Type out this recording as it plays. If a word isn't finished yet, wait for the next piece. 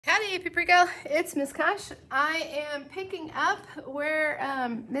Howdy, PreCal. It's Miss Kosh. I am picking up where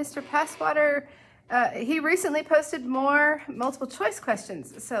Mr. Passwater, he recently posted more multiple choice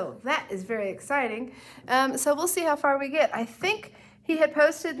questions, so that is very exciting. So we'll see how far we get. I think he had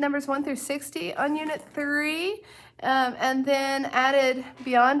posted numbers 1 through 60 on Unit 3, and then added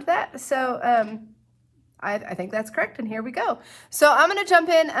beyond that. So I think that's correct, and here we go. So I'm going to jump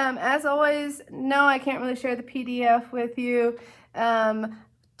in. As always, no, I can't really share the PDF with you.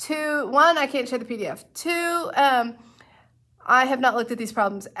 One, I can't share the PDF. 2, I have not looked at these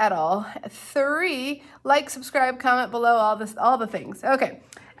problems at all. 3, like, subscribe, comment below, all the things. Okay,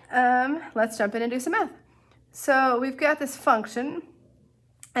 let's jump in and do some math. So we've got this function,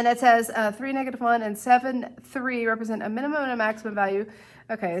 and it says 3, -1, and 7, 3 represent a minimum and a maximum value.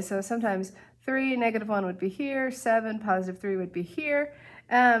 Okay, so sometimes 3, -1 would be here, 7, +3 would be here.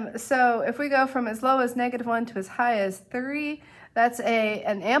 So if we go from as low as -1 to as high as 3, that's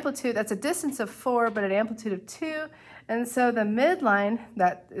an amplitude, that's a distance of 4, but an amplitude of 2. And so the midline,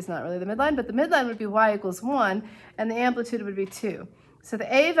 that is not really the midline, but the midline would be y equals 1, and the amplitude would be 2. So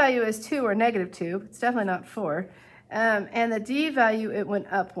the a value is 2 or -2. It's definitely not 4. And the d value, it went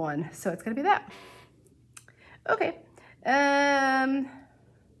up 1. So it's going to be that. Okay.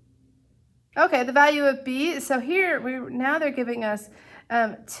 Okay, the value of b. So here, now they're giving us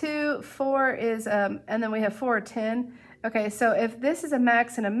 2, 4 is, and then we have 4, 10. Okay, so if this is a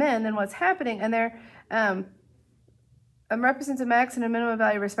max and a min, then what's happening, and they're represents a max and a minimum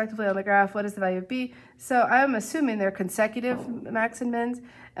value respectively on the graph, what is the value of b? So I'm assuming they're consecutive max and mins.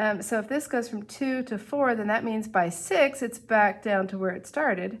 So if this goes from 2 to 4, then that means by 6, it's back down to where it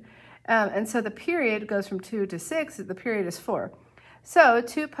started. And so the period goes from 2 to 6, the period is 4. So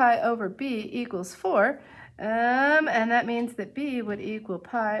 2 pi over b equals 4, and that means that b would equal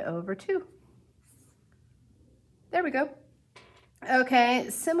pi over 2. There we go. Okay,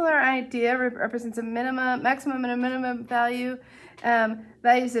 similar idea, represents a maximum and a minimum value,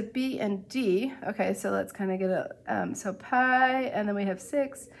 values of b and d. Okay, so let's kind of get a, so pi, and then we have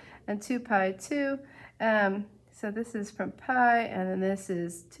 6, and 2 pi 2. So this is from pi, and then this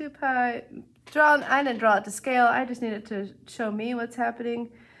is 2 pi. I didn't draw it to scale, I just need it to show me what's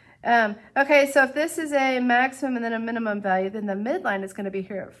happening. Okay, so if this is a maximum and then a minimum value, then the midline is going to be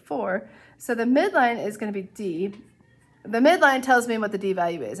here at 4. So the midline is going to be d. The midline tells me what the d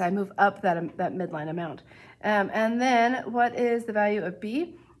value is. I move up that midline amount. And then what is the value of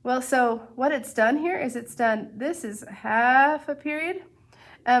b? Well, so what it's done here is this is half a period.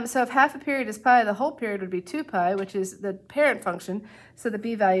 So if half a period is pi, the whole period would be 2 pi, which is the parent function. So the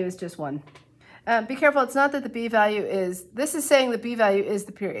b value is just 1. Be careful, it's not that the b value is, this is saying the b value is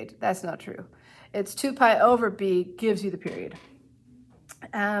the period. That's not true. It's 2 pi over b gives you the period.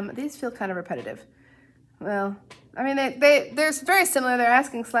 These feel kind of repetitive. Well, I mean, they're very similar. They're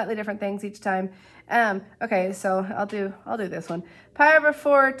asking slightly different things each time. Okay, so I'll do this one. Pi over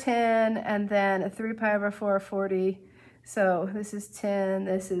 4, 10, and then 3 pi over 4, 40. So this is 10,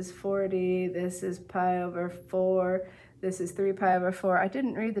 this is 40, this is pi over 4, this is 3 pi over 4. I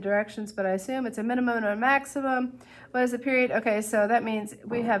didn't read the directions, but I assume it's a minimum and a maximum. What is the period? Okay, so that means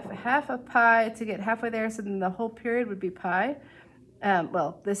we have half a pi to get halfway there, so then the whole period would be pi.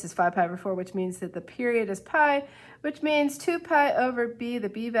 Well, this is 5 pi over 4, which means that the period is pi, which means 2 pi over b, the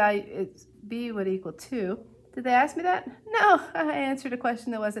b value is b would equal 2. Did they ask me that? No, I answered a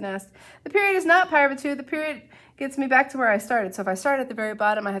question that wasn't asked. The period is not pi over 2. The period gets me back to where I started. So if I start at the very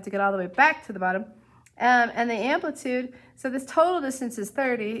bottom, I have to get all the way back to the bottom. And the amplitude, so this total distance is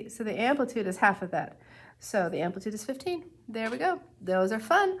 30, so the amplitude is half of that. So the amplitude is 15. There we go. Those are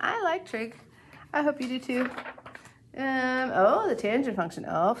fun. I like trig. I hope you do too. Oh, the tangent function.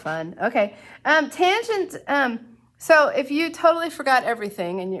 Oh, fun. Okay. Tangent, so if you totally forgot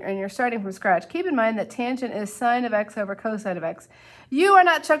everything and you're starting from scratch, keep in mind that tangent is sine of x over cosine of x. You are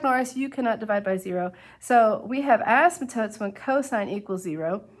not Chuck Norris. You cannot divide by 0. So we have asymptotes when cosine equals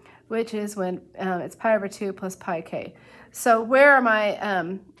 0, which is when it's pi over 2 plus pi k. So where are my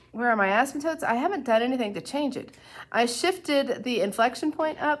asymptotes? I haven't done anything to change it. I shifted the inflection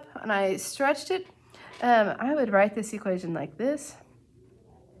point up and I stretched it. I would write this equation like this.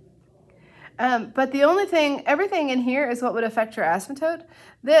 But the only thing, everything in here is what would affect your asymptote.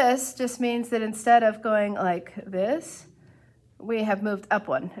 This just means that instead of going like this, we have moved up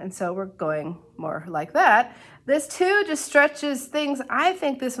 1. And so we're going more like that. This 2 just stretches things. I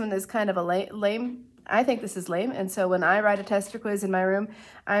think this one is kind of a lame. I think this is lame. And so when I write a test or quiz in my room,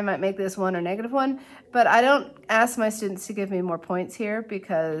 I might make this 1 or -1. But I don't ask my students to give me more points here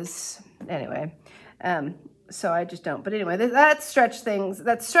because, anyway. So I just don't. But anyway, that stretch things,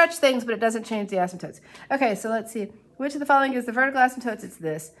 but it doesn't change the asymptotes. Okay, so let's see. Which of the following is the vertical asymptotes? It's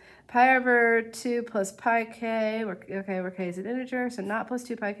this. Pi over 2 plus pi k. Okay, where k is an integer, so not plus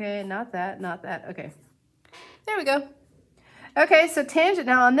 2 pi k, not that, not that. Okay, there we go. Okay, so tangent.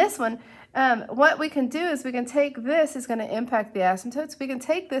 Now on this one, what we can do is we can take this is going to impact the asymptotes. We can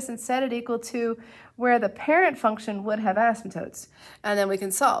take this and set it equal to where the parent function would have asymptotes, and then we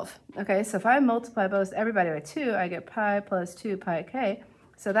can solve. Okay, so if I multiply both everybody by 2, I get pi plus 2 pi k.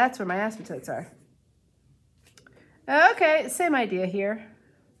 So that's where my asymptotes are. Okay, same idea here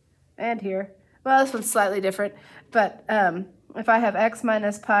and here. Well, this one's slightly different, but if I have x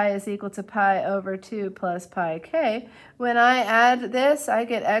minus pi is equal to pi over 2 plus pi k, when I add this, I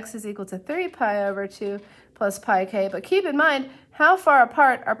get x is equal to 3 pi over 2 plus pi k. But keep in mind, how far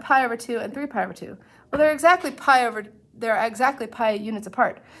apart are pi over 2 and 3 pi over 2? Well, they're exactly pi units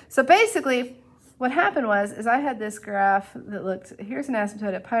apart. So basically, what happened is I had this graph that looked, here's an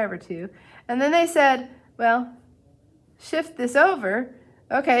asymptote at pi over 2, and then they said, well, shift this over.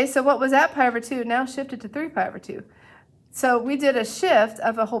 Okay, so what was at pi over 2 now shifted to 3 pi over 2. So we did a shift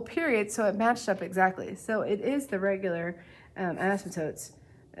of a whole period, so it matched up exactly. So it is the regular asymptotes.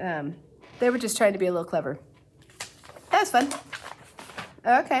 They were just trying to be a little clever. That was fun.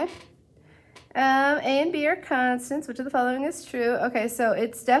 Okay. A and B are constants. Which of the following is true? Okay, so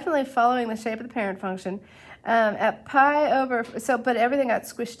it's definitely following the shape of the parent function. At pi over, but everything got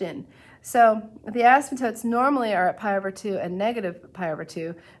squished in. So the asymptotes normally are at pi over 2 and negative pi over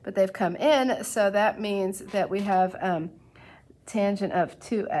 2, but they've come in, so that means that we have tangent of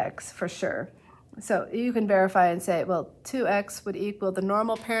 2x for sure. So you can verify and say, well, 2x would equal the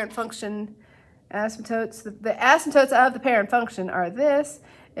normal parent function asymptotes. The asymptotes of the parent function are this.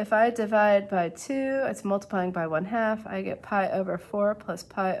 If I divide by 2, it's multiplying by 1/2. I get pi over 4 plus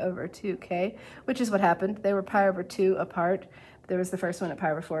pi over 2k, which is what happened. They were pi over 2 apart. There was the first one at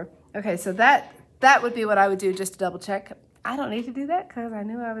pi over 4. Okay, so that would be what I would do just to double check. I don't need to do that because I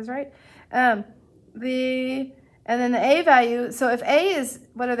knew I was right. And then the a value, so if a is,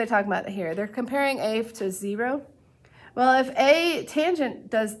 what are they talking about here? They're comparing a to 0. Well, if a tangent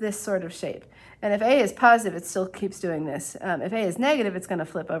does this sort of shape, and if a is positive, it still keeps doing this. If a is negative, it's going to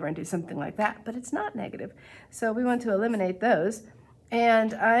flip over and do something like that, but it's not negative. So we want to eliminate those.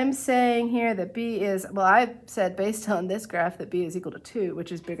 And I'm saying here that b is, well, I said based on this graph that b is equal to 2,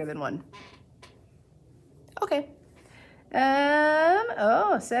 which is bigger than 1. Okay.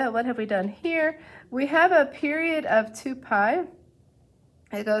 So what have we done here? We have a period of 2 pi.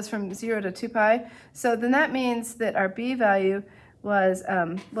 It goes from 0 to 2 pi. So then that means that our b value was,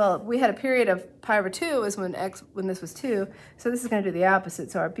 well, we had a period of pi over 2 was when this was 2. So this is going to do the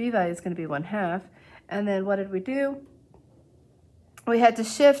opposite. So our b value is going to be 1/2. And then what did we do? We had to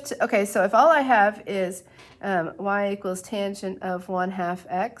shift. Okay, so if all I have is y equals tangent of 1/2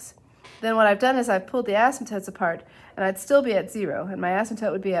 x, then what I've done is I've pulled the asymptotes apart, and I'd still be at 0, and my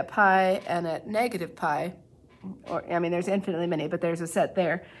asymptote would be at pi and at negative pi, or I mean there's infinitely many, but there's a set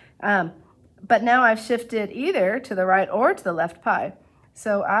there. But now I've shifted either to the right or to the left pi.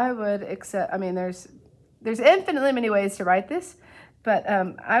 So I would accept, I mean there's infinitely many ways to write this, but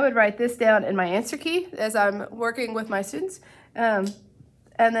I would write this down in my answer key as I'm working with my students. And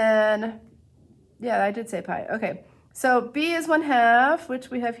then, yeah, I did say pi. Okay, so b is 1/2, which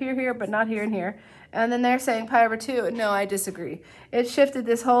we have here, but not here and here. And then they're saying pi over 2. No, I disagree. It shifted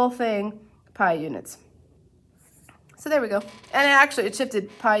this whole thing pi units. So there we go. And actually, it shifted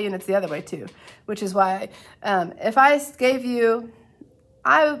pi units the other way too, which is why if I gave you,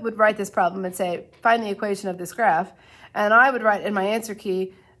 I would write this problem and say, find the equation of this graph. And I would write in my answer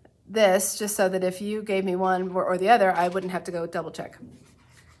key this, just so that if you gave me one or the other, I wouldn't have to go double check.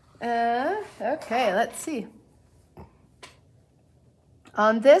 Okay, let's see.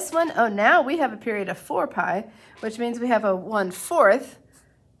 On this one, oh, now we have a period of 4 pi, which means we have a 1/4.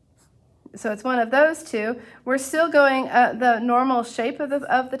 So it's one of those two. We're still going the normal shape of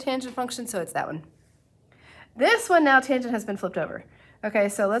the tangent function, so it's that one. This one now, tangent has been flipped over. Okay,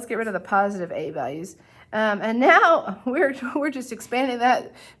 so let's get rid of the positive a values. And now we're just expanding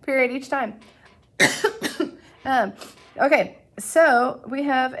that period each time. Okay, so we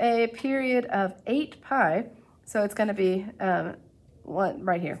have a period of 8 pi. So it's going to be one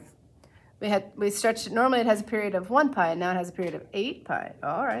right here. We stretched it. Normally it has a period of 1 pi, and now it has a period of 8 pi.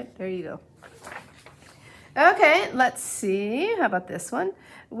 All right, there you go. Okay, let's see. How about this one?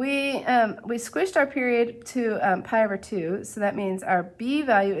 We squished our period to pi over 2, so that means our b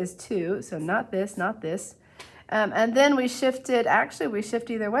value is 2, so not this, not this. And then we shifted, actually we shift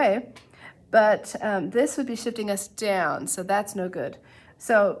either way, but this would be shifting us down, so that's no good.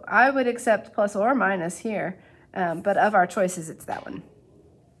 So I would accept plus or minus here, but of our choices, it's that one.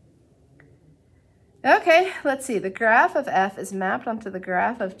 Okay, let's see. The graph of f is mapped onto the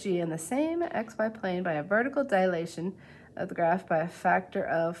graph of g in the same xy plane by a vertical dilation of the graph by a factor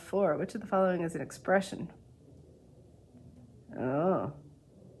of 4. Which of the following is an expression? Oh.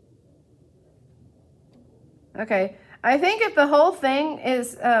 Okay, I think if the whole thing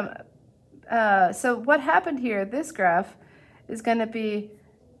is, so what happened here, this graph is going to be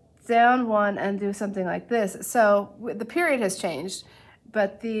down 1 and do something like this. So the period has changed,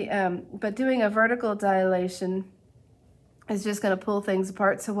 but doing a vertical dilation is just going to pull things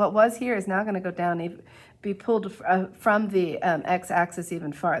apart. So what was here is now going to go down, be pulled from the x-axis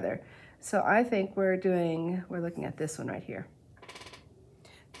even farther. So I think we're looking at this one right here.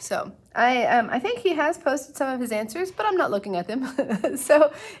 So I think he has posted some of his answers, but I'm not looking at them.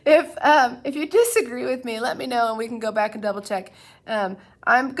 So if you disagree with me, let me know and we can go back and double check.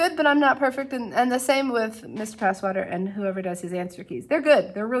 I'm good, but I'm not perfect, and the same with Mr. Passwater and whoever does his answer keys. They're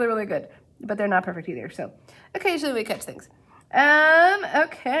good. They're really, really good, but they're not perfect either. So occasionally we catch things.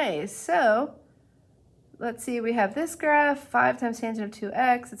 Okay, so let's see. We have this graph, 5 times tangent of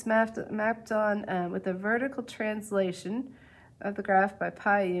 2x. It's mapped on with a vertical translation of the graph by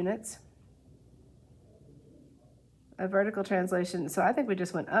pi units. A vertical translation, so I think we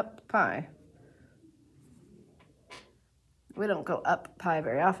just went up pi. We don't go up pi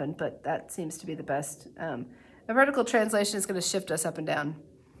very often, but that seems to be the best. A vertical translation is going to shift us up and down.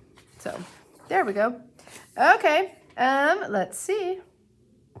 So there we go. Okay, let's see.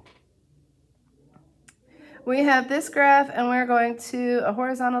 We have this graph, and we're going to a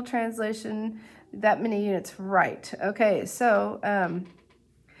horizontal translation that many units right. Okay, so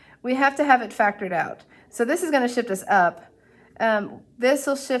we have to have it factored out. So this is going to shift us up. This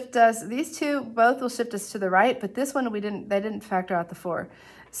will shift us, these two both will shift us to the right, but this one they didn't factor out the 4.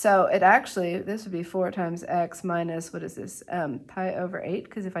 So this would be 4 times x minus, what is this, pi over 8,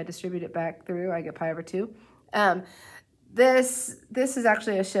 because if I distribute it back through, I get pi over 2. This is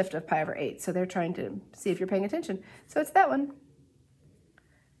actually a shift of pi over 8, so they're trying to see if you're paying attention. So it's that one.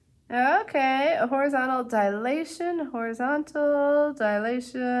 Okay, a horizontal dilation,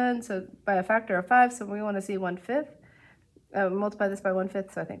 so by a factor of 5, so we want to see 1/5. Multiply this by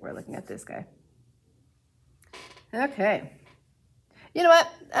 1/5, so I think we're looking at this guy. Okay. You know what?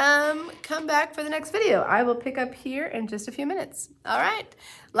 Come back for the next video. I will pick up here in just a few minutes. All right.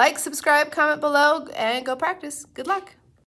 Like, subscribe, comment below, and go practice. Good luck.